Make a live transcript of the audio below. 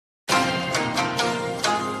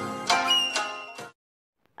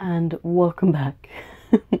and welcome back.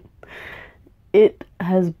 It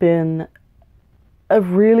has been a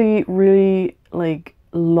really like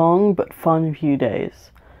long but fun few days.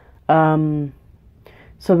 So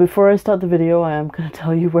before I start the video, I am going to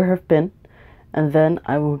tell you where I've been, and then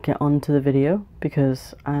I will get on to the video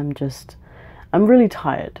because I'm really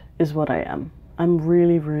tired is what I am. I'm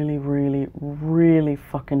really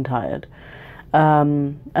fucking tired.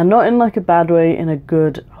 And not in like a bad way, in a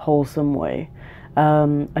good, wholesome way.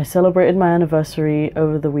 I celebrated my anniversary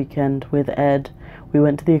over the weekend with Ed. We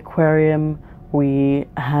went to the aquarium. We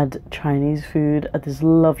had Chinese food at this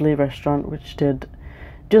lovely restaurant which did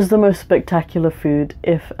just the most spectacular food,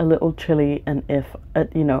 if a little chilly, and if,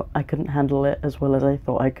 you know, I couldn't handle it as well as I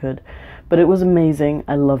thought I could. But it was amazing.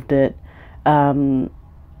 I loved it. And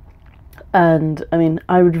I mean,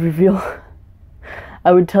 I would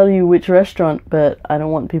tell you which restaurant, but I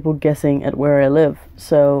don't want people guessing at where I live,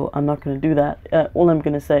 so I'm not going to do that. All I'm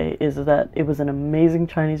going to say is that it was an amazing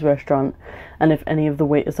Chinese restaurant, and if any of the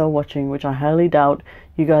waiters are watching, which I highly doubt,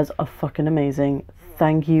 you guys are fucking amazing.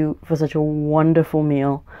 Thank you for such a wonderful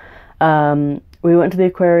meal. We went to the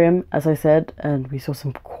aquarium, as I said, and we saw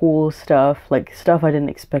some cool stuff, like stuff I didn't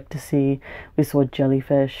expect to see. We saw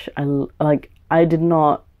jellyfish. I did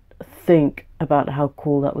not think about how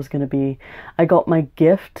cool that was going to be. I got my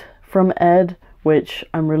gift from Ed, which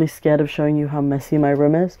I'm really scared of showing you how messy my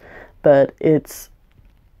room is, but it's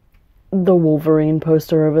the Wolverine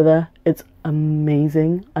poster over there. It's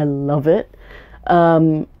amazing. I love it.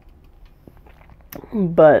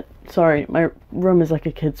 But sorry, my room is like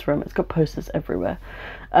a kid's room. It's got posters everywhere.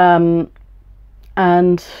 And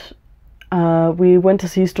we went to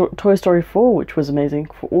see Toy Story 4, which was amazing,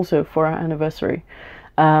 also for our anniversary.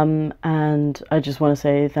 And I just want to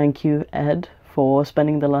say thank you, Ed, for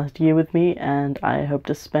spending the last year with me, and I hope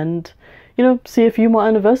to see a few more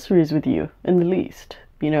anniversaries with you, in the least,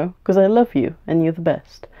 because I love you, and you're the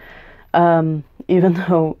best. Even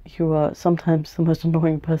though you are sometimes the most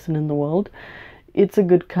annoying person in the world, it's a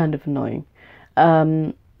good kind of annoying.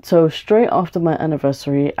 So straight after my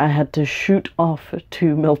anniversary, I had to shoot off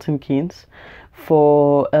to Milton Keynes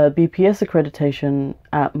for a BPS accreditation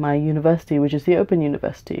at my university, which is the Open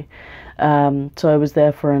University. So I was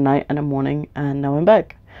there for a night and a morning, and now I'm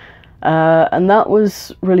back. And that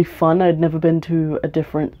was really fun. I'd never been to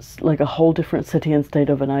a whole different city and state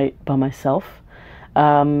overnight by myself.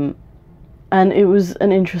 And it was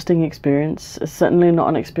an interesting experience. Certainly not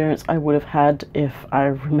an experience I would have had if I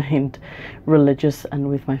remained religious and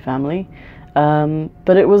with my family.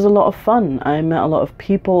 But it was a lot of fun. I met a lot of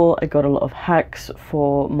people. I got a lot of hacks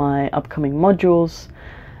for my upcoming modules,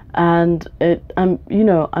 and I'm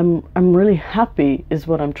really happy is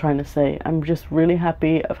what I'm trying to say. I'm just really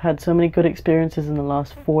happy. I've had so many good experiences in the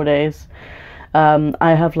last 4 days.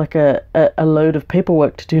 I have like a load of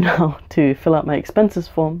paperwork to do now to fill out my expenses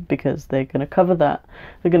form, because they're going to cover that.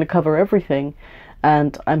 They're going to cover everything.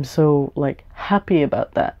 And I'm so happy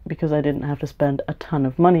about that, because I didn't have to spend a ton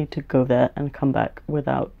of money to go there and come back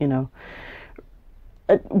without,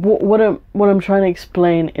 what I'm trying to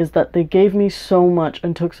explain is that they gave me so much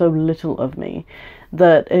and took so little of me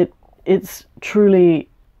that it's truly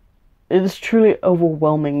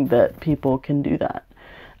overwhelming that people can do that.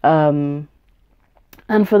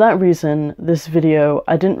 And for that reason, this video,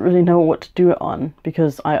 I didn't really know what to do it on,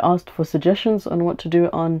 because I asked for suggestions on what to do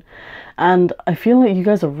it on, and I feel like you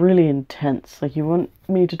guys are really intense. Like, you want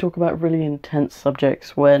me to talk about really intense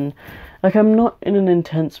subjects when, I'm not in an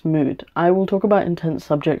intense mood. I will talk about intense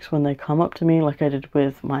subjects when they come up to me, like I did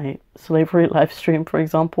with my slavery live stream, for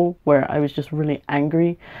example, where I was just really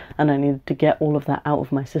angry and I needed to get all of that out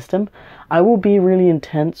of my system. I will be really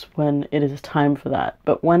intense when it is time for that,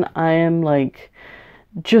 but when I am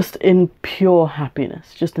just in pure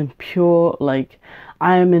happiness, just in pure,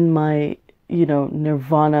 I am in my,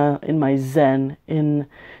 nirvana, in my zen,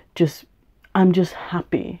 I'm just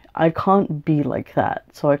happy. I can't be like that,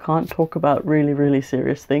 so I can't talk about really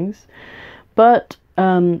serious things. But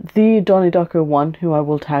the Donnie Darko one, who I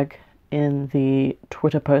will tag in the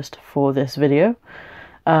Twitter post for this video,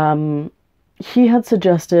 he had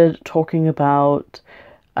suggested talking about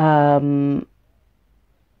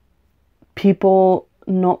people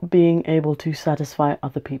not being able to satisfy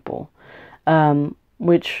other people,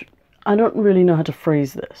 which I don't really know how to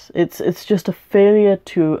phrase this. It's just a failure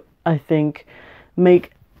to, I think,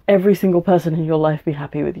 make every single person in your life be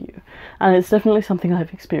happy with you. And it's definitely something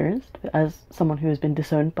I've experienced as someone who has been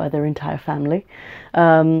disowned by their entire family.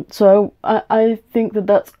 So I think that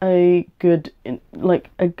that's a good,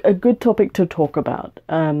 a good topic to talk about,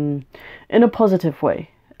 in a positive way.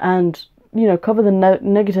 And cover the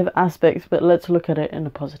negative aspects, but let's look at it in a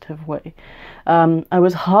positive way. I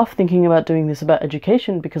was half thinking about doing this about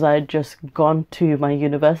education because I had just gone to my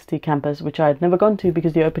university campus, which I had never gone to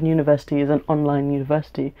because the Open University is an online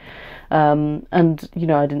university. And,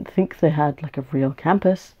 I didn't think they had like a real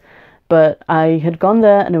campus. But I had gone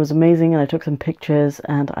there and it was amazing, and I took some pictures,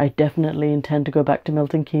 and I definitely intend to go back to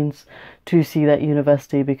Milton Keynes to see that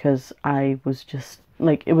university because I was just,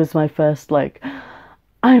 like, it was my first, like,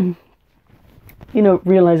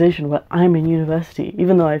 realization where I'm in university,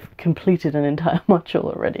 even though I've completed an entire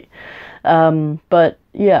module already. But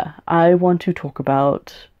yeah, I want to talk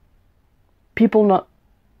about people not,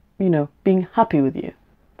 being happy with you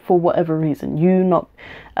for whatever reason. You not,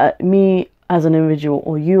 me as an individual,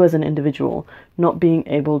 or you as an individual not being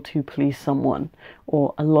able to please someone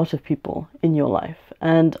or a lot of people in your life.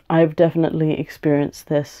 And I've definitely experienced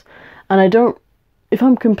this, and if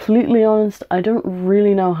I'm completely honest, I don't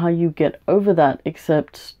really know how you get over that,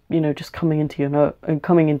 except, just coming into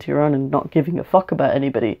your own and not giving a fuck about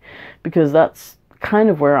anybody, because that's kind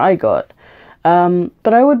of where I got.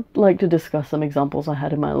 But I would like to discuss some examples I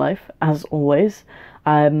had in my life, as always.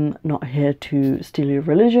 I'm not here to steal your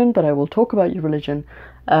religion, but I will talk about your religion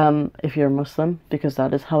if you're a Muslim, because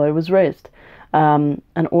that is how I was raised.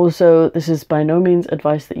 And also, this is by no means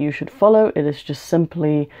advice that you should follow. It is just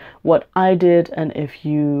simply what I did, and if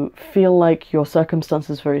you feel like your circumstance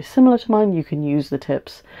is very similar to mine, you can use the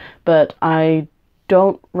tips. But I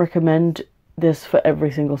don't recommend this for every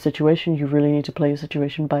single situation. You really need to play your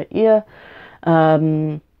situation by ear.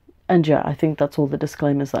 And yeah, I think that's all the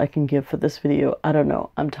disclaimers that I can give for this video. I don't know,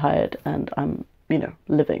 I'm tired and I'm,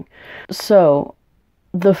 living. So,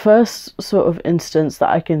 the first sort of instance that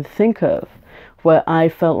I can think of where I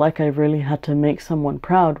felt like I really had to make someone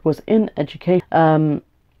proud was in education.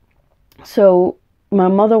 So my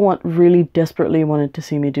mother really desperately wanted to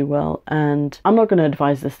see me do well, and I'm not going to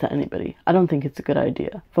advise this to anybody. I don't think it's a good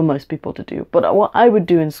idea for most people to do. But what I would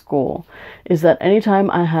do in school is that anytime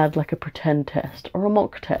I had like a pretend test or a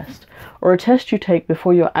mock test or a test you take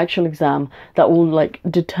before your actual exam that will like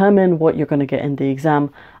determine what you're going to get in the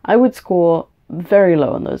exam, I would score very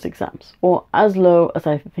low on those exams, or as low as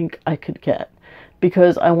I think I could get,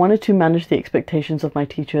 because I wanted to manage the expectations of my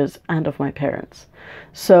teachers and of my parents.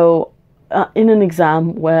 So in an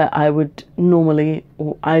exam where I would normally,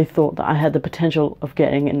 or I thought that I had the potential of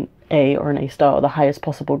getting an A or an A star or the highest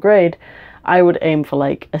possible grade, I would aim for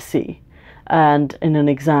like a C. And in an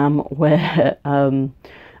exam where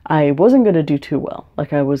I wasn't going to do too well,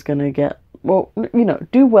 like I was going to get,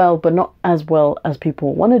 do well, but not as well as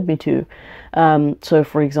people wanted me to. So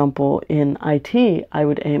for example, in IT, I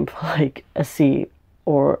would aim for like a C,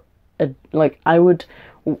 or I would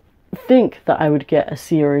think that I would get a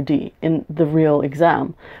C or a D in the real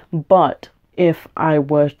exam, but if I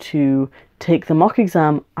were to take the mock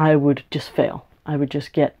exam, I would just fail. I would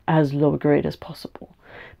just get as low a grade as possible,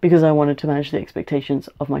 because I wanted to manage the expectations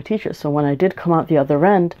of my teachers. So when I did come out the other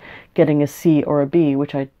end getting a C or a B,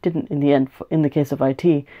 which I didn't in the end in the case of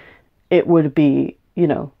IT, it would be,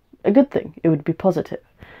 a good thing. It would be positive.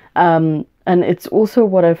 And it's also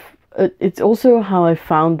how I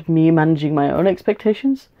found me managing my own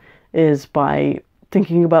expectations, is by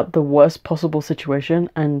thinking about the worst possible situation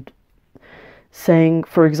and saying,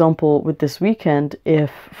 for example, with this weekend, if,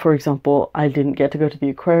 for example, I didn't get to go to the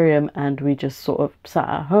aquarium and we just sort of sat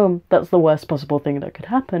at home, that's the worst possible thing that could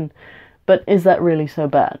happen. But is that really so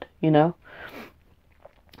bad,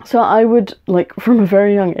 So I would, from a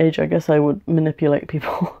very young age, I guess I would manipulate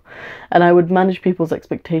people and I would manage people's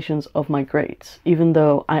expectations of my grades, even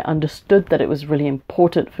though I understood that it was really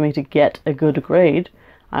important for me to get a good grade.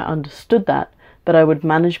 I understood that, but I would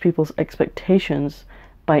manage people's expectations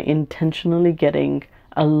by intentionally getting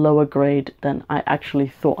a lower grade than I actually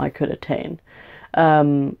thought I could attain.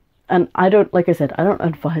 And I don't, like I said, I don't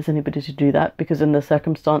advise anybody to do that, because in the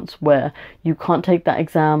circumstance where you can't take that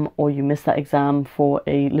exam or you miss that exam for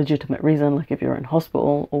a legitimate reason, like if you're in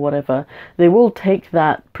hospital or whatever, they will take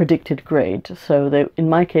that predicted grade. So in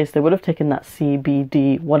my case, they would have taken that C, B,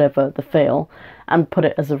 D, whatever, the fail, and put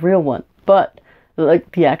it as a real one. But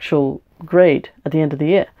like the actual grade at the end of the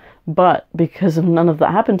year. But because of none of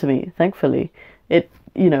that happened to me, thankfully, it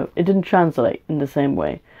didn't translate in the same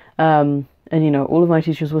way. And all of my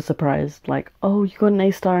teachers were surprised, like, oh, you got an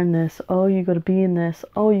A star in this, oh, you got a B in this,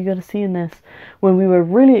 oh, you got a C in this, when we were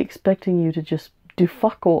really expecting you to just do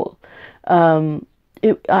fuck all.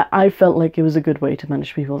 I felt like it was a good way to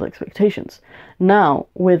manage people's expectations. Now,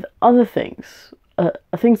 with other things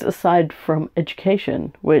aside from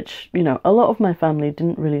education, which, a lot of my family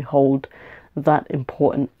didn't really hold that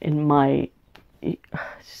important in my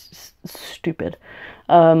stupid.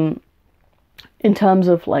 in terms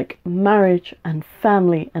of like marriage and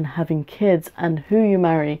family and having kids and who you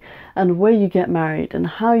marry and where you get married and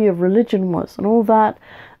how your religion was and all that,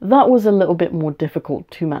 that was a little bit more difficult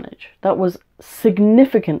to manage. That was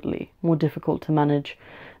significantly more difficult to manage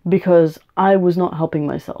because I was not helping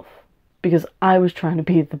myself, because I was trying to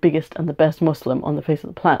be the biggest and the best Muslim on the face of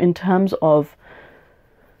the planet. In terms of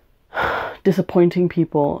disappointing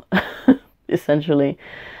people, essentially,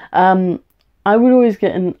 I would always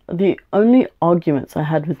get in. The only arguments I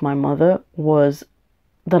had with my mother was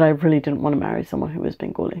that I really didn't want to marry someone who was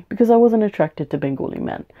Bengali because I wasn't attracted to Bengali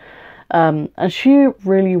men. And she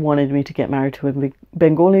really wanted me to get married to a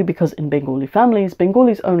Bengali because in Bengali families,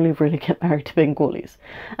 Bengalis only really get married to Bengalis.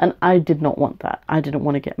 And I did not want that. I didn't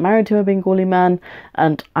want to get married to a Bengali man,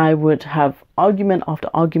 and I would have argument after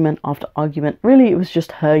argument after argument. Really, it was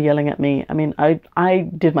just her yelling at me. I mean, I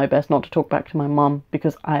did my best not to talk back to my mum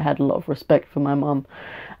because I had a lot of respect for my mum.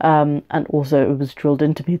 And also it was drilled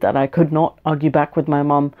into me that I could not argue back with my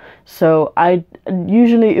mum. So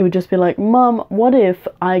usually it would just be like, Mum, what if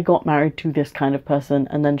I got married to this kind of person?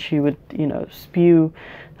 And then she would, you know, spew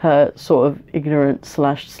her sort of ignorant /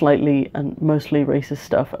 slightly and mostly racist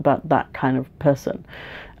stuff about that kind of person.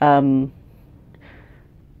 I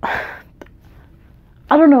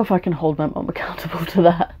don't know if I can hold my mum accountable to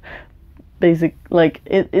that.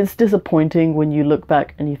 It's disappointing when you look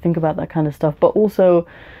back and you think about that kind of stuff, but also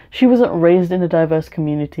she wasn't raised in a diverse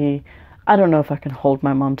community. I don't know if I can hold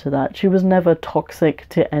my mum to that. She was never toxic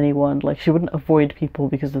to anyone. Like, she wouldn't avoid people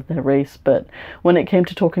because of their race, but when it came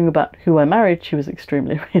to talking about who I married, she was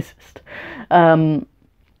extremely racist.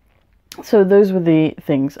 So those were the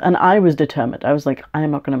things, and I was determined. I was like, I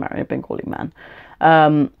am not going to marry a Bengali man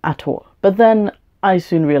at all. But then I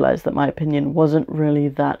soon realized that my opinion wasn't really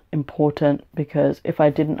that important, because if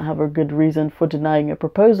I didn't have a good reason for denying a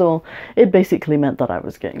proposal, it basically meant that I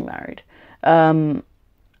was getting married.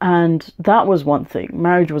 And that was one thing.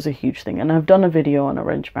 Marriage was a huge thing. And I've done a video on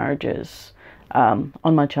arranged marriages on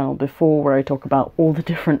my channel before, where I talk about all the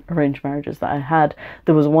different arranged marriages that I had.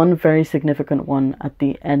 There was one very significant one at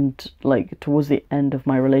the end, like towards the end of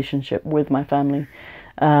my relationship with my family,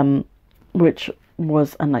 which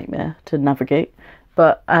was a nightmare to navigate.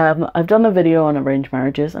 But I've done a video on arranged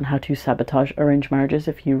marriages and how to sabotage arranged marriages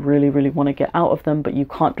if you really, really want to get out of them, but you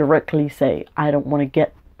can't directly say, I don't want to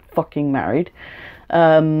get fucking married.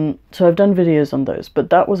 So I've done videos on those, but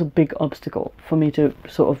that was a big obstacle for me to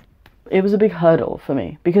it was a big hurdle for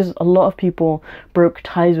me, because a lot of people broke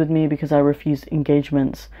ties with me because I refused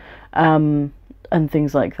engagements, and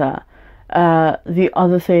things like that. The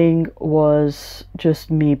other thing was just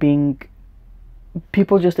me being...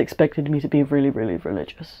 People just expected me to be really, really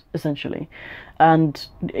religious, essentially. And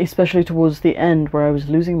especially towards the end, where I was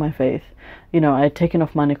losing my faith, you know, I had taken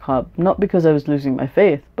off my niqab, not because I was losing my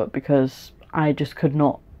faith, but because I just could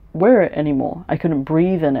not wear it anymore. I couldn't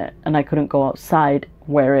breathe in it, and I couldn't go outside,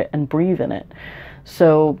 wear it, and breathe in it.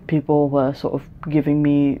 So people were sort of giving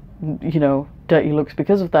me, you know, dirty looks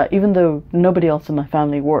because of that, even though nobody else in my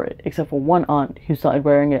family wore it, except for one aunt who started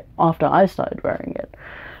wearing it after I started wearing it.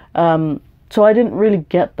 So I didn't really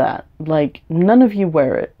get that. Like, none of you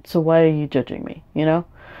wear it, so why are you judging me, you know?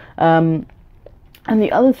 And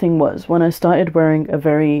the other thing was, when I started wearing a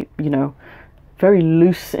very, you know, very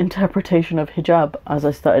loose interpretation of hijab as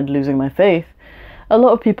I started losing my faith, a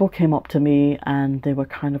lot of people came up to me and they were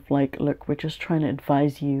kind of like, look, we're just trying to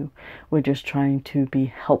advise you. We're just trying to be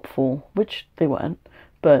helpful, which they weren't.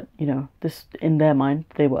 But, you know, this, in their mind,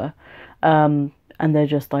 they were. And they're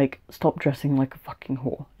just like, stop dressing like a fucking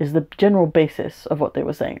whore, is the general basis of what they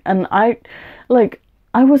were saying. And I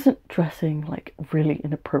wasn't dressing like really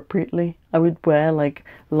inappropriately. I would wear like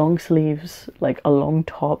long sleeves, like a long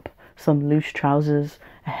top, some loose trousers,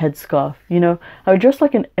 a headscarf, you know. I would dress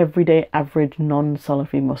like an everyday average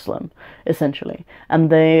non-Salafi Muslim, essentially.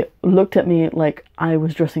 And they looked at me like I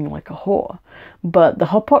was dressing like a whore. But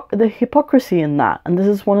the hypocrisy in that, and this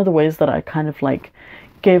is one of the ways that I kind of like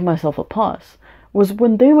gave myself a pass, was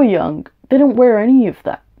when they were young, they didn't wear any of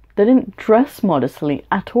that. They didn't dress modestly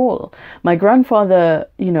at all. My grandfather,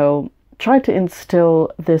 you know, tried to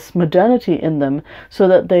instill this modernity in them so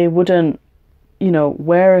that they wouldn't, you know,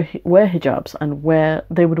 wear hijabs, and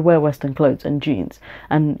they would wear Western clothes and jeans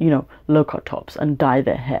and, you know, low-cut tops and dye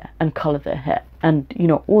their hair and color their hair and, you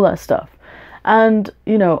know, all that stuff. And,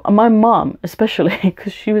 you know, my mom, especially,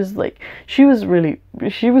 because she was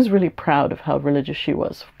really proud of how religious she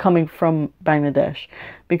was, coming from Bangladesh,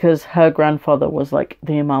 because her grandfather was like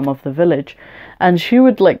the imam of the village, and she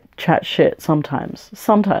would like chat shit sometimes.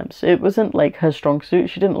 It wasn't like her strong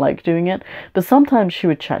suit. She didn't like doing it, but sometimes she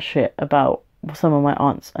would chat shit about, some of my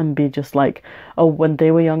aunts and be just like, oh, when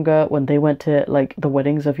they were younger, when they went to like the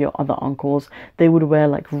weddings of your other uncles, they would wear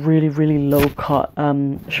like really, really low cut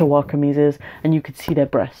shalwar kameezes, and you could see their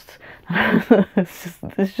breasts.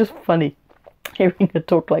 It's just funny hearing her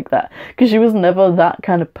talk like that, because she was never that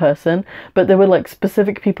kind of person, but there were like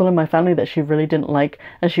specific people in my family that she really didn't like,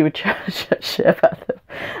 and she would shit about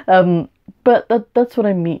them. But that's what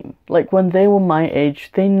I mean. Like, when they were my age,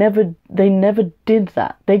 they never did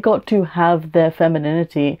that. They got to have their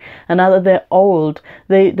femininity, and now that they're old,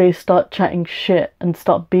 they start chatting shit and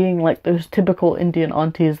start being like those typical Indian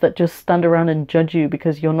aunties that just stand around and judge you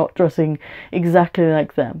because you're not dressing exactly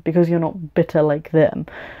like them, because you're not bitter like them.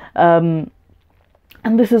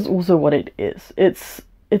 And this is also what it is. It's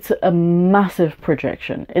a massive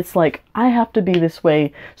projection. It's like, I have to be this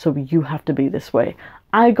way, so you have to be this way.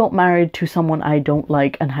 I got married to someone I don't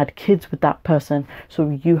like and had kids with that person, so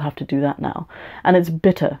you have to do that now. And it's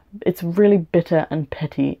bitter. It's really bitter and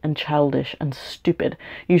petty and childish and stupid.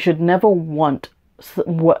 You should never want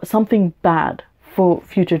something bad for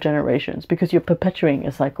future generations, because you're perpetuating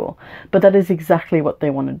a cycle. But that is exactly what they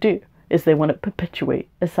want to do, is they want to perpetuate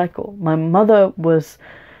a cycle. My mother was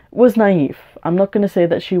naive. I'm not going to say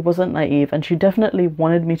that she wasn't naive, and she definitely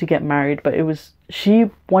wanted me to get married, but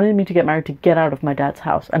she wanted me to get married to get out of my dad's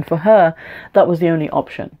house, and for her that was the only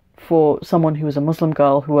option, for someone who was a Muslim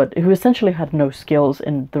girl who essentially had no skills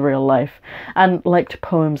in the real life and liked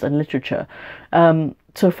poems and literature.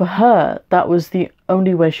 So for her, that was the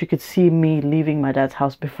only way she could see me leaving my dad's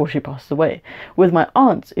house before she passed away. With my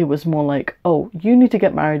aunts, it was more like, oh, you need to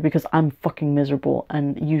get married because I'm fucking miserable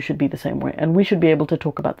and you should be the same way. And we should be able to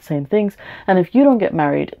talk about the same things. And if you don't get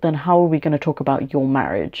married, then how are we going to talk about your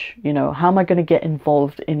marriage? You know, how am I going to get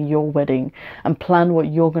involved in your wedding and plan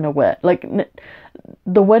what you're going to wear? Like,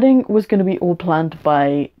 the wedding was going to be all planned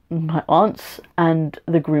by my aunts and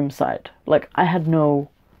the groom's side. Like, I had no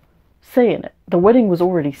say in it. The wedding was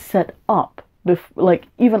already set up, like,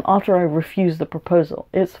 even after I refused the proposal.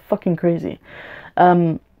 It's fucking crazy.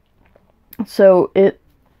 So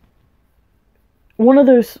one of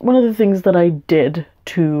the things that I did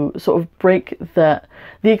to sort of break the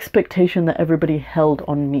expectation that everybody held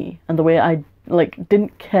on me, and the way I like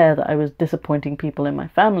didn't care that I was disappointing people in my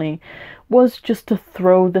family, was just to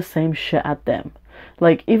throw the same shit at them.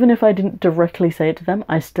 Like, even if I didn't directly say it to them,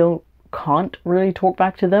 I still can't really talk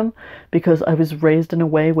back to them, because I was raised in a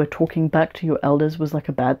way where talking back to your elders was like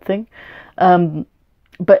a bad thing.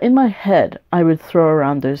 But in my head, I would throw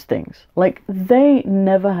around those things. Like, they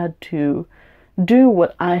never had to do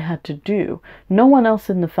what I had to do. No one else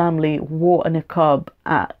in the family wore a niqab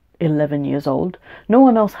at 11 years old. No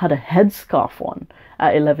one else had a headscarf on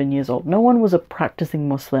at 11 years old. No one was a practicing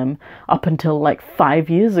Muslim up until like 5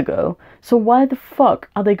 years ago. So why the fuck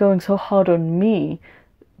are they going so hard on me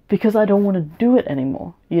because I don't want to do it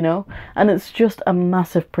anymore, you know? And it's just a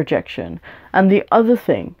massive projection. And the other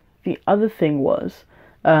thing was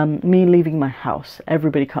me leaving my house.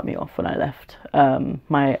 Everybody cut me off when I left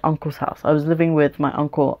my uncle's house. I was living with my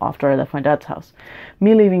uncle after I left my dad's house.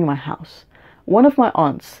 Me leaving my house. One of my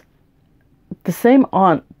aunts, the same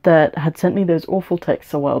aunt that had sent me those awful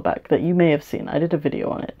texts a while back that you may have seen, I did a video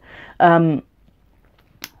on it.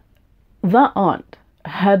 That aunt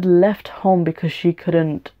had left home because she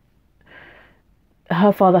couldn't,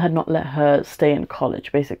 her father had not let her stay in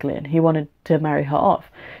college, basically, and he wanted to marry her off.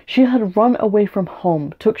 She had run away from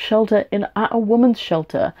home, took shelter at a woman's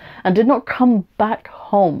shelter, and did not come back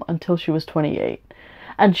home until she was 28.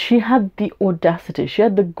 And she had the audacity, she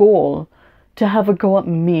had the gall to have a go at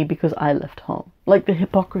me because I left home. Like, the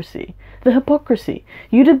hypocrisy. The hypocrisy.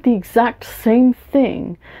 You did the exact same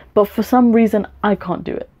thing, but for some reason I can't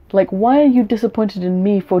do it. Like, why are you disappointed in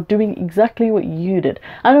me for doing exactly what you did?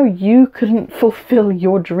 I know you couldn't fulfill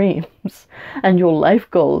your dreams and your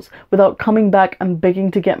life goals without coming back and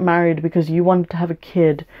begging to get married because you wanted to have a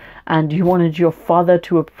kid and you wanted your father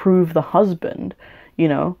to approve the husband. You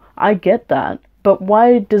know, I get that. But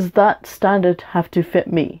why does that standard have to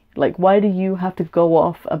fit me? Like, why do you have to go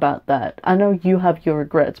off about that? I know you have your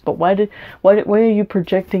regrets, but why are you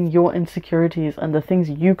projecting your insecurities and the things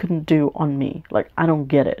you couldn't do on me? Like, I don't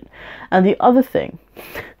get it. And the other thing,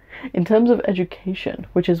 in terms of education,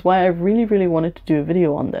 which is why I really, really wanted to do a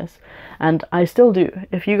video on this, and I still do.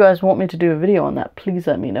 If you guys want me to do a video on that, please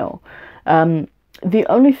let me know. The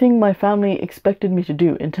only thing my family expected me to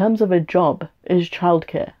do in terms of a job is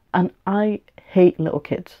childcare. And I hate little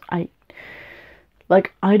kids. I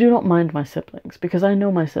do not mind my siblings because I know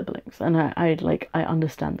my siblings and I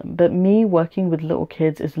understand them. But me working with little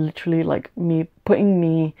kids is literally like putting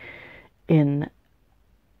me in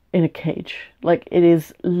in a cage. Like, it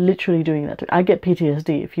is literally doing that. I get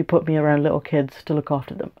PTSD if you put me around little kids to look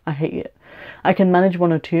after them. I hate it. I can manage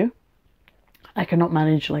one or two. I cannot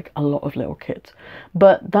manage like a lot of little kids.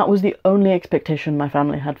 But that was the only expectation my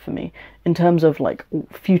family had for me in terms of like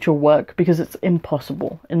future work, because it's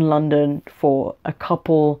impossible in London for a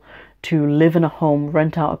couple to live in a home,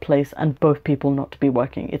 rent out a place, and both people not to be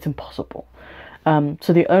working. It's impossible.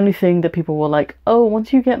 So the only thing that people were like, oh,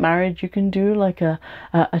 once you get married, you can do like a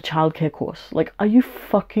childcare course. Like, are you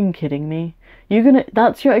fucking kidding me?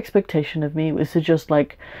 That's your expectation of me, is to just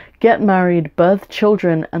like get married, birth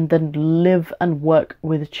children, and then live and work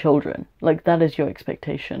with children. Like, that is your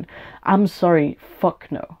expectation. I'm sorry, fuck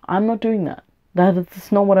no. I'm not doing that.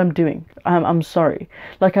 That's not what I'm doing. I'm sorry.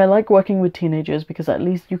 Like, I like working with teenagers because at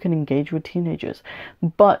least you can engage with teenagers.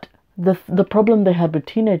 But the problem they had with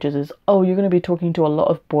teenagers is, oh, you're going to be talking to a lot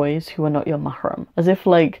of boys who are not your mahram. As if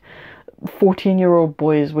like 14-year-old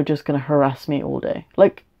boys were just going to harass me all day.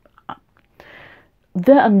 Like,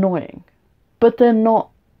 they're annoying, but they're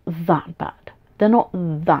not that bad. They're not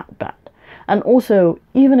that bad. And also,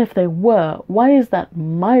 even if they were, why is that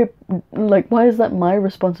my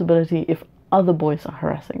responsibility if other boys are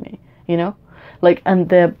harassing me, you know? Like, and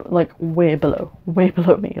they're like way below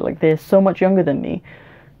me. Like, they're so much younger than me.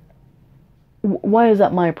 Why is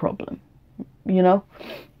that my problem, you know?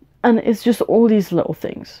 And it's just all these little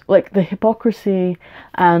things, like the hypocrisy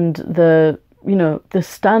and the, you know, the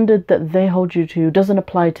standard that they hold you to doesn't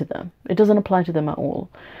apply to them. It doesn't apply to them at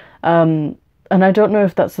all. And I don't know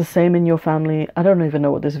if that's the same in your family. I don't even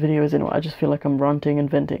know what this video is anymore. I just feel like I'm ranting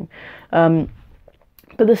and venting.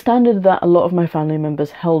 But the standard that a lot of my family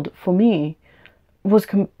members held for me was,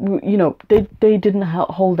 you know, they didn't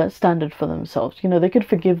hold that standard for themselves. You know, they could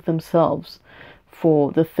forgive themselves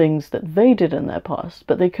for the things that they did in their past,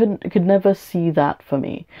 but they could never see that for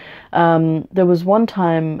me. There was one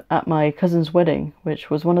time at my cousin's wedding,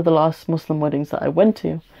 which was one of the last Muslim weddings that I went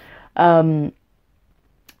to.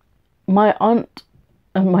 My aunt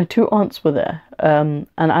and my two aunts were there, and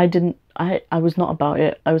I was not about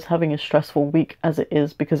it. I was having a stressful week as it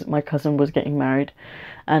is, because my cousin was getting married,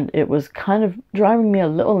 and it was kind of driving me a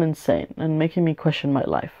little insane and making me question my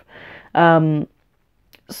life.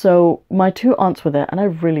 So my two aunts were there, and I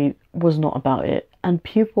really was not about it, and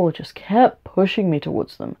people just kept pushing me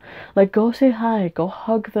towards them. Like, go say hi, go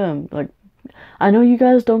hug them. Like, I know you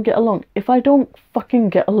guys don't get along. If I don't fucking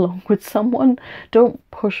get along with someone, don't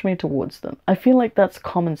push me towards them. I feel like that's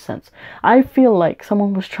common sense. I feel like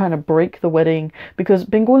someone was trying to break the wedding, because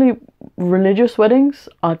Bengali religious weddings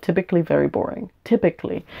are typically very boring.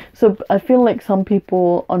 Typically. So I feel like some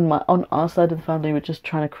people on our side of the family were just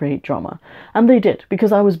trying to create drama. And they did,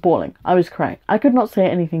 because I was bawling. I was crying. I could not say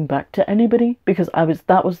anything back to anybody, because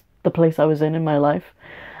that was the place I was in my life.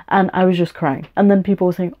 And I was just crying. And then people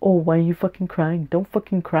were saying, oh, why are you fucking crying? Don't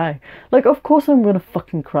fucking cry. Like, of course I'm gonna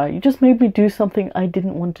fucking cry. You just made me do something I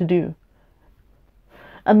didn't want to do.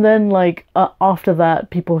 And then, like, after that,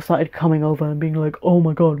 people started coming over and being like, oh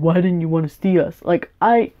my god, why didn't you want to see us? Like,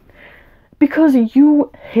 because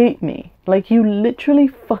you hate me. Like, you literally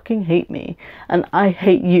fucking hate me. And I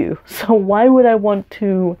hate you. So why would I want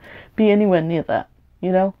to be anywhere near that,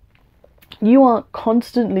 you know? You are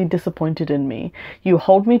constantly disappointed in me. You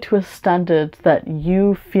hold me to a standard that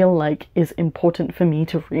you feel like is important for me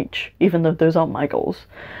to reach, even though those aren't my goals.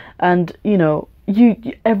 And, you know,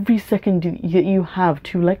 you every second you have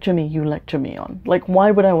to lecture me, you lecture me on. Like, why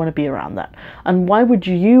would I want to be around that? And why would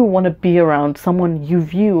you want to be around someone you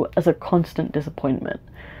view as a constant disappointment?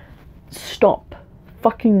 Stop.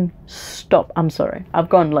 Fucking stop. I'm sorry. I've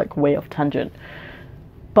gone, like, way off tangent.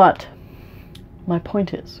 But my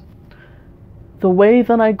point is, the way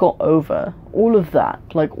that I got over all of that,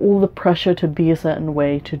 like all the pressure to be a certain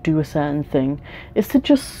way, to do a certain thing, is to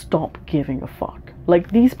just stop giving a fuck. Like,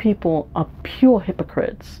 these people are pure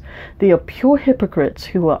hypocrites. They are pure hypocrites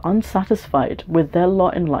who are unsatisfied with their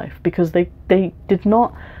lot in life because they did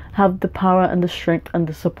not have the power and the strength and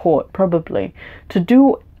the support, probably, to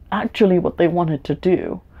do actually what they wanted to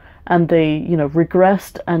do. And they, you know,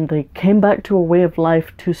 regressed, and they came back to a way of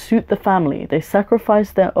life to suit the family. They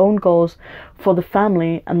sacrificed their own goals for the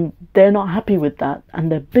family, and they're not happy with that,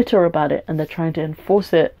 and they're bitter about it, and they're trying to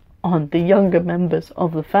enforce it on the younger members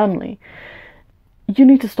of the family. You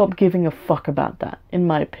need to stop giving a fuck about that, in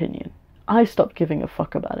my opinion. I stopped giving a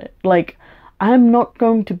fuck about it. Like, I'm not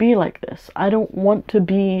going to be like this. I don't want to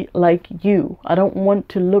be like you. I don't want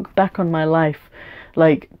to look back on my life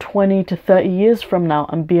like 20 to 30 years from now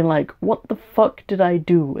and being like, what the fuck did I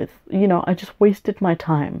do with, you know, I just wasted my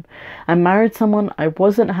time. I married someone I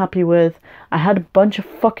wasn't happy with. I had a bunch of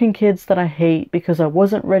fucking kids that I hate because I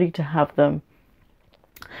wasn't ready to have them.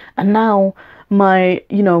 And now my,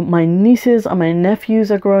 my nieces and my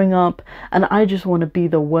nephews are growing up, and I just want to be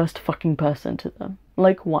the worst fucking person to them.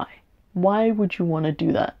 Like, why? Why would you want to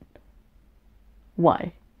do that?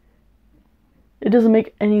 Why? It doesn't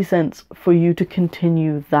make any sense for you to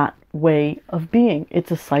continue that way of being.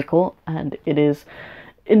 It's a cycle, and it is,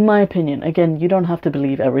 in my opinion, again, you don't have to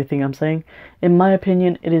believe everything I'm saying. In my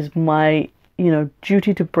opinion, it is my,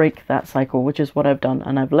 duty to break that cycle, which is what I've done.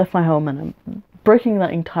 And I've left my home and I'm breaking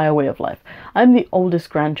that entire way of life. I'm the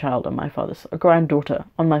oldest grandchild on my granddaughter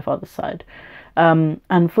on my father's side.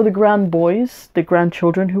 And for the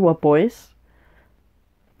grandchildren who are boys,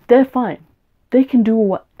 they're fine. They can do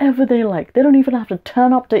whatever they like. They don't even have to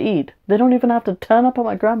turn up to eat. They don't even have to turn up at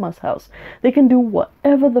my grandma's house. They can do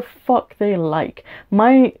whatever the fuck they like.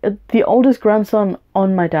 The oldest grandson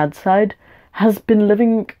on my dad's side has been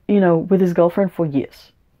living, with his girlfriend for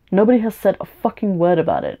years. Nobody has said a fucking word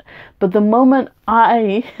about it. But the moment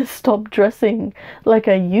I stop dressing like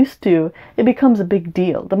I used to, it becomes a big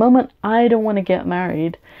deal. The moment I don't want to get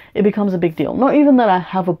married, it becomes a big deal. Not even that I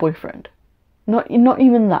have a boyfriend. Not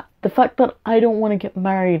even that. The fact that I don't want to get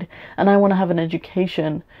married and I want to have an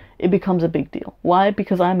education, it becomes a big deal. Why?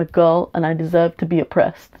 Because I'm a girl and I deserve to be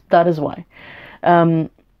oppressed. That is why. And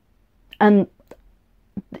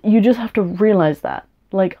you just have to realize that.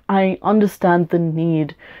 Like, I understand the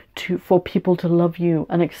need for people to love you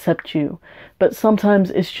and accept you, but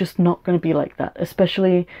sometimes it's just not going to be like that,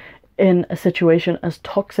 especially in a situation as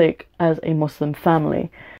toxic as a Muslim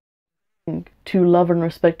family. To love and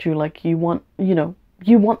respect you like you want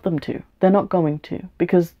them to. They're not going to,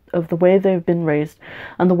 because of the way they've been raised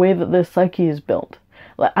and the way that their psyche is built.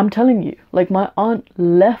 Like, I'm telling you, like, my aunt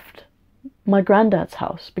left my granddad's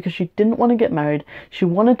house because she didn't want to get married. She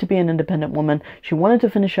wanted to be an independent woman. She wanted to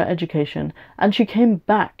finish her education, and she came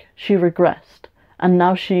back. She regressed, and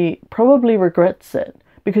now she probably regrets it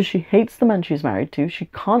because she hates the man she's married to. She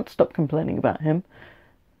can't stop complaining about him,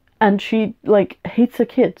 and she, hates her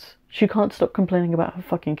kids. She can't stop complaining about her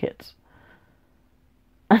fucking kids.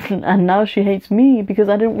 And now she hates me because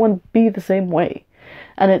I didn't want to be the same way.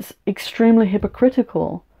 And it's extremely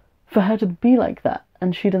hypocritical for her to be like that.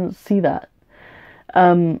 And she doesn't see that.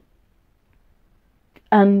 And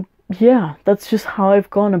yeah, that's just how I've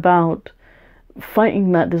gone about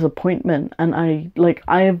fighting that disappointment. And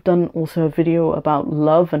I have done also a video about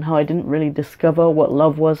love and how I didn't really discover what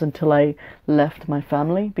love was until I left my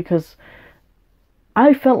family, because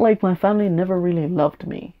I felt like my family never really loved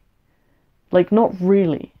me. Like, not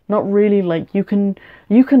really. Like, you can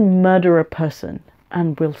murder a person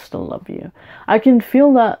and we'll still love you. I can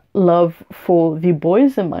feel that love for the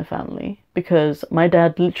boys in my family, because my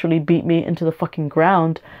dad literally beat me into the fucking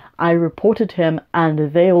ground. I reported him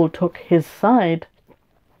and they all took his side.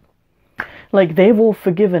 Like, they've all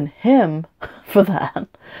forgiven him for that.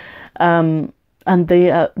 And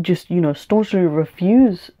they just, staunchly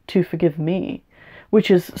refuse to forgive me,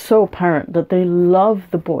 which is so apparent that they love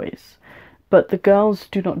the boys. But the girls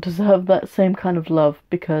do not deserve that same kind of love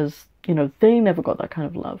because, they never got that kind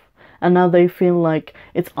of love. And now they feel like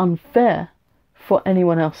it's unfair for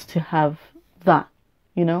anyone else to have that,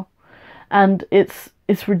 And it's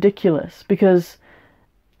ridiculous, because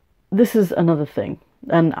this is another thing.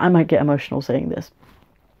 And I might get emotional saying this,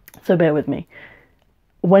 so bear with me.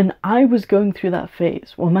 When I was going through that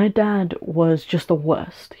phase, well, my dad was just the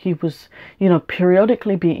worst. He was,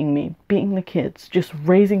 periodically beating me, beating the kids, just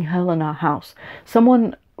raising hell in our house.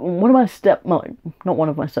 My stepmother,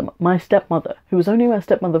 who was only my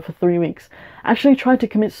stepmother for 3 weeks, actually tried to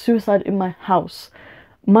commit suicide in my house.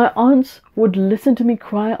 My aunts would listen to me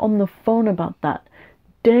cry on the phone about that,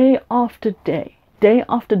 day after day, day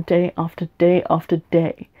after day after day after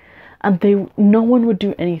day. And no one would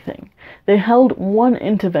do anything. They held one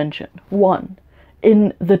intervention,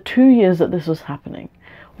 in the 2 years that this was happening.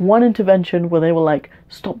 One intervention where they were like,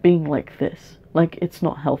 stop being like this. Like, it's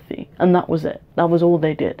not healthy. And that was it. That was all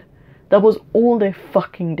they did. That was all they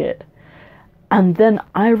fucking did. And then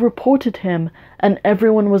I reported him, and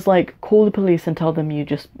everyone was like, call the police and tell them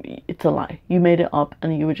it's a lie. You made it up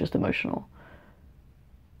and you were just emotional.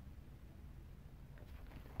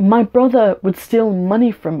 My brother would steal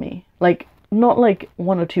money from me. Like, not like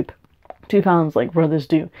 £1 or £2 like brothers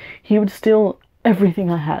do. He would steal everything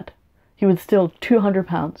I had. He would steal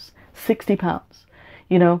 £200,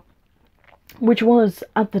 £60, which was,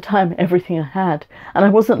 at the time, everything I had. And I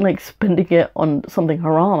wasn't, spending it on something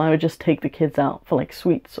haram. I would just take the kids out for,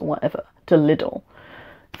 sweets or whatever to Lidl,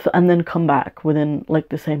 and then come back within,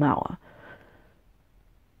 the same hour.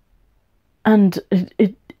 And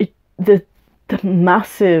the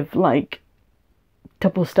massive,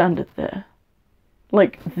 double standard there.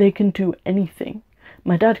 They can do anything.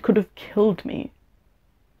 My dad could have killed me,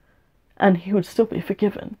 and he would still be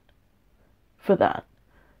forgiven for that.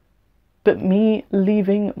 But me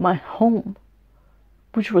leaving my home,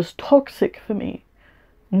 which was toxic for me,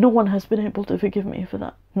 no one has been able to forgive me for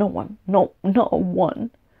that. No one. No, not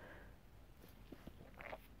one.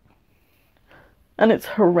 And it's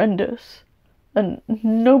horrendous. And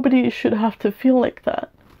nobody should have to feel like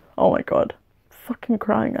that. Oh my god. Fucking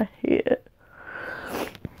crying. I hate it.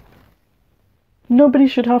 Nobody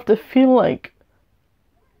should have to feel like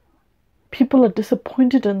people are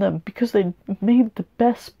disappointed in them because they made the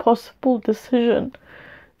best possible decision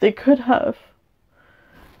they could have.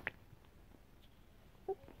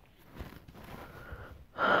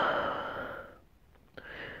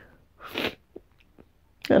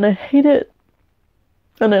 And I hate it.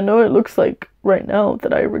 And I know it looks like right now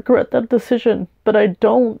that I regret that decision, but I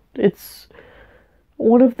don't. It's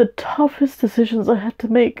one of the toughest decisions I had to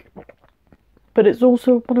make. But it's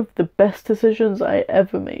also one of the best decisions I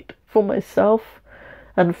ever made for myself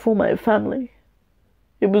and for my family.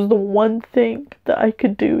 It was the one thing that I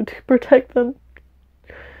could do to protect them.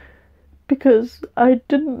 Because I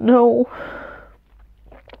didn't know.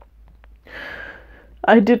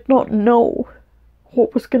 I did not know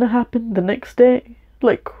what was gonna happen the next day.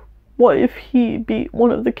 Like, what if he beat one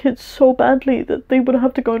of the kids so badly that they would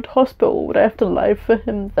have to go into hospital? Would I have to lie for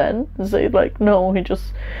him then? And say, like, no, he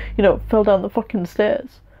just, fell down the fucking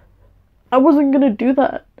stairs. I wasn't gonna do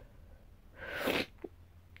that.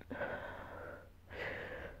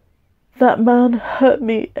 That man hurt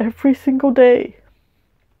me every single day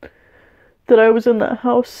that I was in that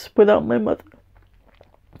house without my mother.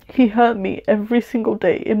 He hurt me every single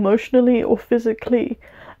day, emotionally or physically,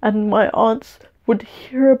 and my aunts would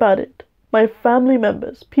hear about it. My family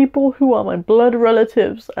members, people who are my blood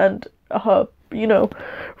relatives and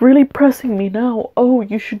really pressing me now, oh,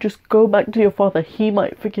 you should just go back to your father, he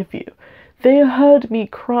might forgive you. They heard me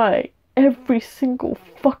cry every single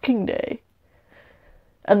fucking day.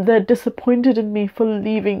 And they're disappointed in me for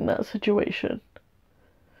leaving that situation.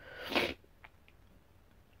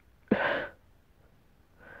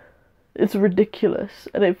 It's ridiculous.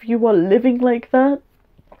 And if you are living like that,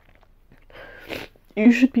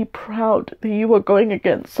 you should be proud that you are going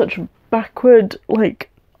against such backward,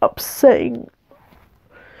 upsetting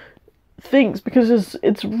things, because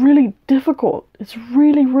it's really difficult. It's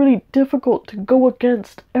really, really difficult to go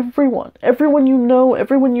against everyone. Everyone you know,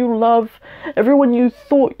 everyone you love, everyone you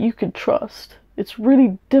thought you could trust. It's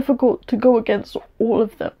really difficult to go against all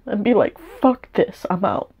of them and be like, fuck this, I'm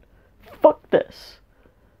out. Fuck this.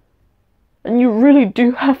 And you really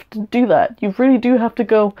do have to do that. You really do have to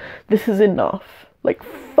go, this is enough. Like,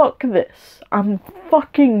 fuck this. I'm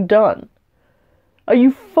fucking done. Are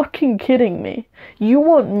you fucking kidding me? You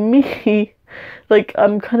want me,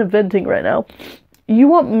 I'm kind of venting right now. You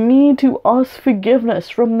want me to ask forgiveness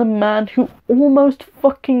from the man who almost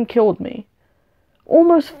fucking killed me.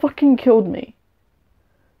 Almost fucking killed me.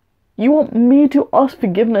 You want me to ask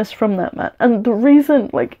forgiveness from that man. And the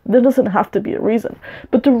reason, there doesn't have to be a reason,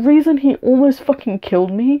 but the reason he almost fucking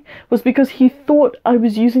killed me was because he thought I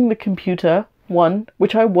was using the computer, one,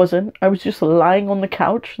 which I wasn't. I was just lying on the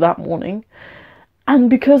couch that morning. And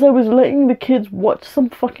because I was letting the kids watch some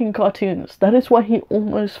fucking cartoons. That is why he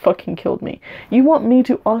almost fucking killed me. You want me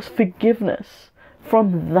to ask forgiveness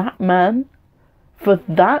from that man for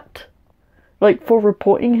that? For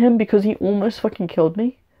reporting him because he almost fucking killed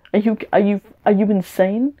me? Are you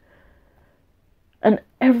insane? And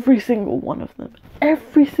every single one of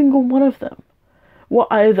them were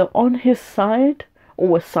either on his side or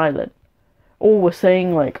were silent. Or were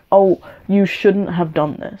saying oh, you shouldn't have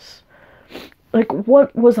done this.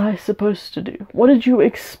 What was I supposed to do? What did you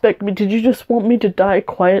expect me? Did you just want me to die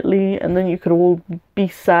quietly and then you could all be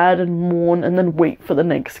sad and mourn and then wait for the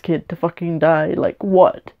next kid to fucking die?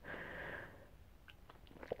 What?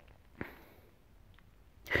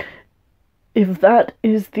 If that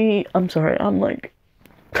is the... I'm sorry,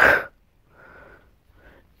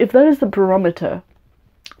 if that is the barometer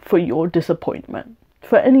for your disappointment,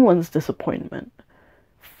 for anyone's disappointment,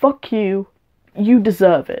 fuck you, you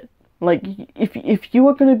deserve it. If you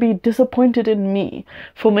are going to be disappointed in me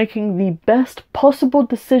for making the best possible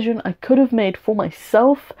decision I could have made for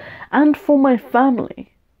myself and for my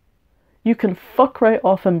family, you can fuck right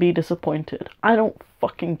off and be disappointed. I don't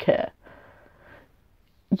fucking care.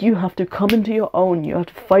 You have to come into your own. You have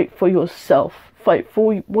to fight for yourself. Fight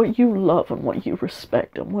for what you love and what you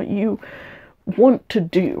respect and what you want to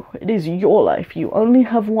do. It is your life. You only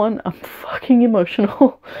have one. I'm fucking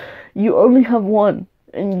emotional. You only have one.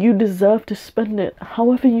 And you deserve to spend it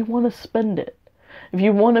however you want to spend it. If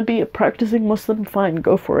you want to be a practicing Muslim, fine,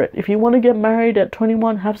 go for it. If you want to get married at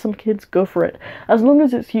 21, have some kids, go for it. As long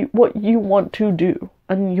as it's what you want to do,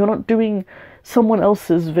 and you're not doing someone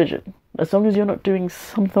else's vision. As long as you're not doing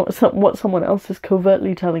what someone else is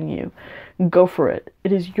covertly telling you, go for it.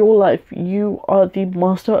 It is your life. You are the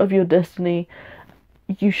master of your destiny.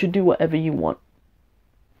 You should do whatever you want.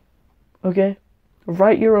 Okay?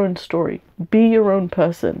 Write your own story. Be your own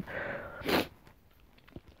person.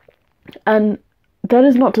 And that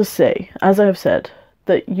is not to say, as I have said,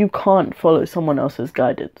 that you can't follow someone else's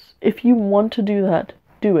guidance. If you want to do that,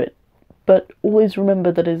 do it. But always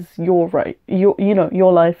remember that is your right,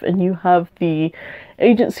 your life, and you have the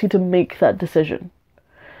agency to make that decision.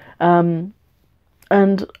 And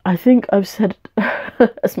I think I've said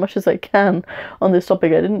as much as I can on this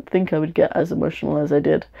topic. I didn't think I would get as emotional as I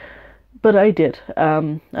did, but I did,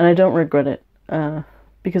 and I don't regret it,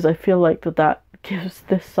 because I feel like that gives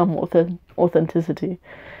this some authenticity.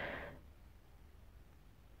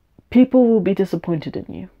 People will be disappointed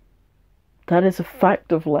in you. That is a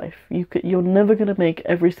fact of life. You're never going to make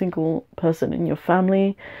every single person in your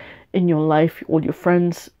family, in your life, all your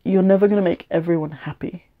friends, you're never going to make everyone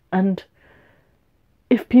happy. And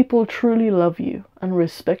if people truly love you and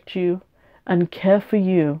respect you and care for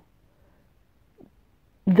you,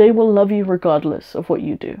 they will love you regardless of what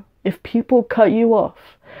you do. If people cut you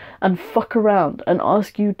off and fuck around and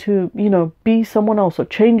ask you to, be someone else or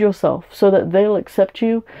change yourself so that they'll accept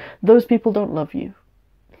you, those people don't love you.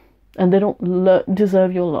 And they don't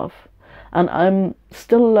deserve your love. And I'm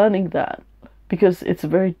still learning that, because it's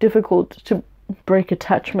very difficult to break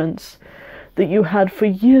attachments that you had for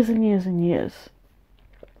years and years and years.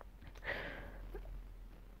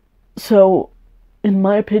 So, in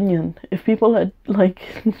my opinion, if people are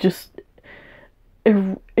just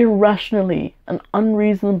irrationally and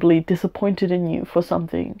unreasonably disappointed in you for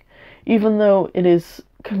something, even though it is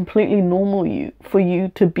completely normal for you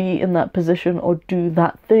to be in that position or do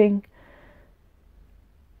that thing,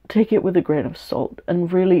 take it with a grain of salt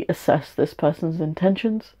and really assess this person's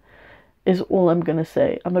intentions, is all I'm going to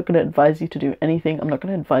say. I'm not going to advise you to do anything. I'm not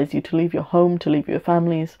going to advise you to leave your home, to leave your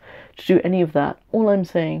families, to do any of that. All I'm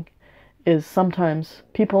saying is sometimes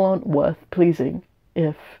people aren't worth pleasing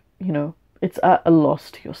if, it's at a loss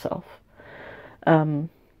to yourself.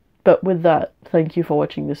 But with that, thank you for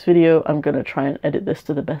watching this video. I'm going to try and edit this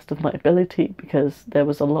to the best of my ability, because there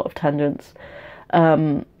was a lot of tangents.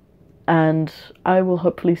 And I will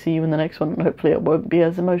hopefully see you in the next one. Hopefully it won't be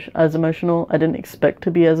as emotional. I didn't expect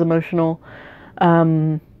to be as emotional.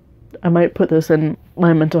 I might put this in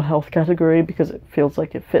my mental health category because it feels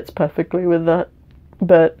like it fits perfectly with that.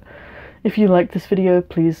 But if you like this video,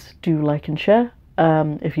 please do like and share.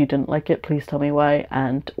 If you didn't like it, please tell me why,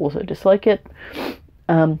 and also dislike it.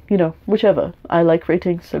 Whichever. I like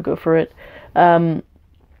ratings, so go for it. And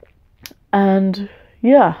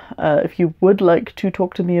yeah, if you would like to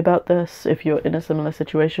talk to me about this, if you're in a similar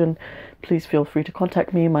situation, please feel free to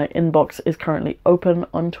contact me. My inbox is currently open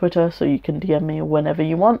on Twitter, so you can DM me whenever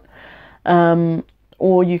you want.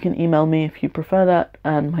 Or you can email me if you prefer that,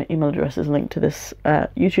 and my email address is linked to this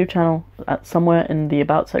YouTube channel somewhere in the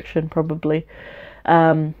About section, probably.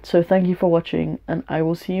 So thank you for watching, and I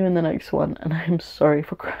will see you in the next one. And I'm sorry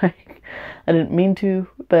for crying. I didn't mean to,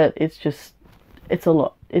 but it's a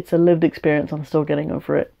lot. It's a lived experience. I'm still getting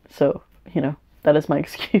over it. So, that is my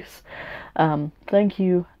excuse. Thank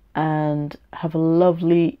you, and have a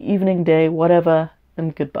lovely evening, day, whatever,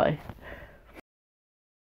 and goodbye.